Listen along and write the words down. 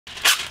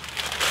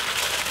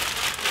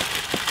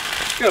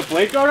got a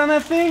blade guard on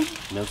that thing?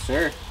 No,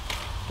 sir.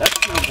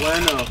 That's no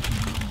bueno.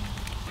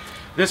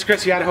 This is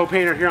Chris, the Idaho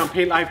Painter, here on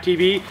Paint Live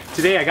TV.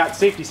 Today I got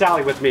Safety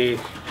Sally with me,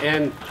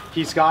 and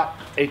he's got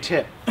a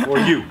tip for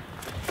you.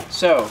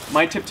 So,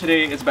 my tip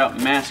today is about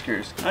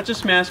maskers. Not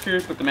just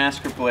maskers, but the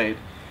masker blade.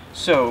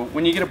 So,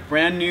 when you get a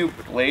brand new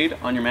blade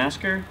on your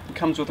masker, it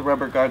comes with a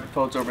rubber guard that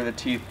folds over the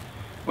teeth.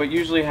 What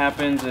usually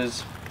happens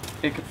is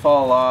it could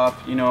fall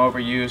off, you know,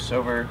 overuse,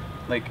 over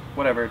like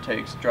whatever it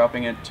takes,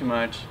 dropping it too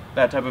much,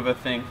 that type of a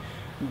thing.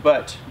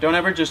 But don't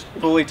ever just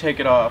fully take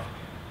it off.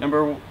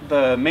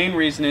 The main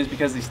reason is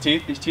because these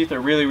teeth are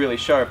really, really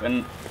sharp,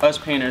 and us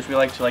painters, we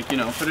like to, like, you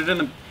know, put it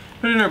in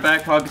our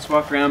back pockets,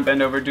 walk around,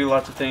 bend over, do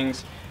lots of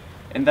things,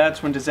 and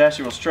that's when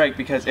disaster will strike,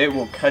 because it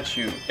will cut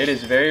you. It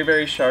is very,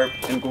 very sharp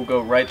and will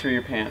go right through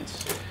your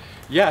pants.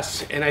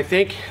 Yes, and I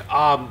think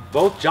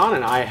both John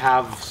and I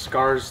have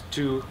scars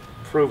to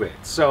prove it.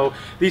 So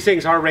these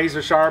things are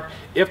razor sharp.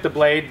 If the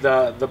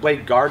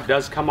blade guard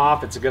does come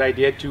off, it's a good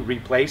idea to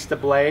replace the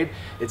blade.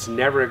 It's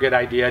never a good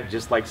idea,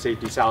 just like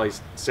Safety Sally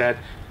said,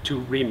 to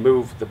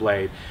remove the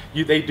blade.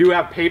 They do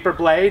have paper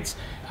blades.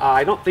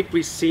 I don't think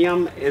we see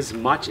them as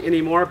much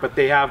anymore, but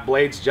they have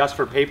blades just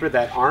for paper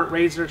that aren't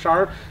razor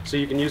sharp, so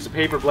you can use the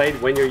paper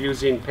blade when you're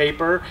using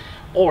paper,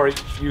 or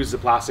use the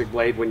plastic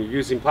blade when you're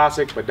using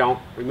plastic, but don't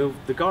remove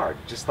the guard,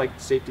 just like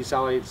Safety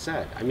Sally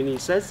said. I mean, he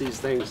says these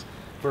things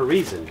for a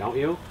reason, don't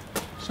you?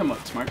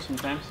 Somewhat smart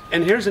sometimes.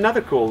 And here's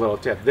another cool little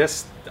tip.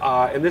 This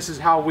is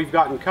how we've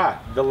gotten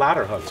cut. The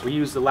ladder hooks. We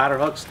use the ladder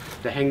hooks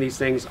to hang these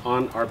things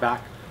on our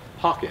back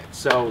pocket.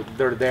 So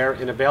they're there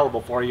and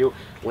available for you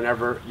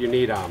whenever you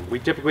need them. We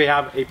typically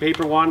have a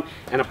paper one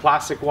and a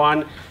plastic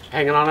one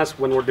hanging on us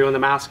when we're doing the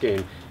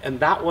masking. And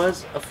that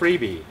was a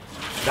freebie.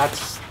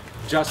 That's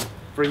just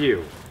for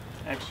you.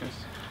 Extras.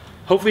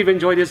 Hopefully you've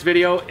enjoyed this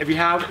video. If you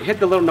have, hit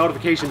the little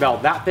notification bell.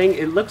 That thing,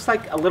 it looks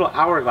like a little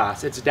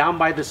hourglass. It's down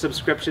by the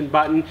subscription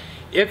button.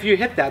 If you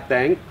hit that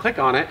thing, click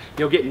on it,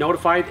 you'll get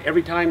notified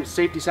every time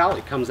Safety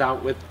Sally comes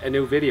out with a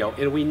new video.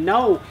 And we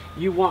know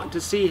you want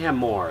to see him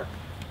more,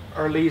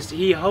 or at least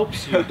he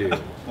hopes you do.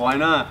 Why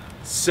not?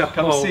 So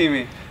come see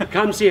me.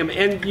 Come see him.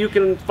 And you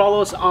can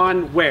follow us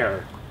on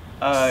where?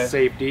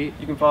 Safety.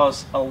 You can follow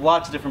us a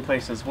lots of different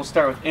places. We'll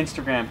start with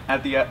Instagram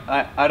at the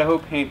Idaho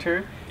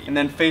Painter, and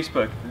then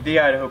Facebook, the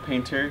Idaho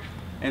Painter,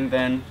 and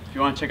then if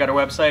you want to check out our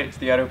website, it's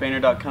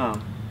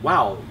theidahopainter.com.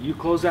 Wow, you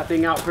closed that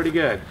thing out pretty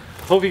good.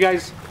 Hope you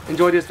guys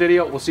enjoyed this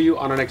video. We'll see you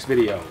on our next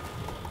video.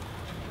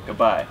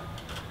 Goodbye.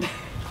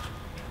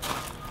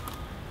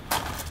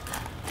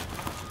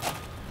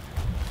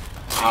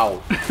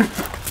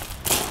 Ow.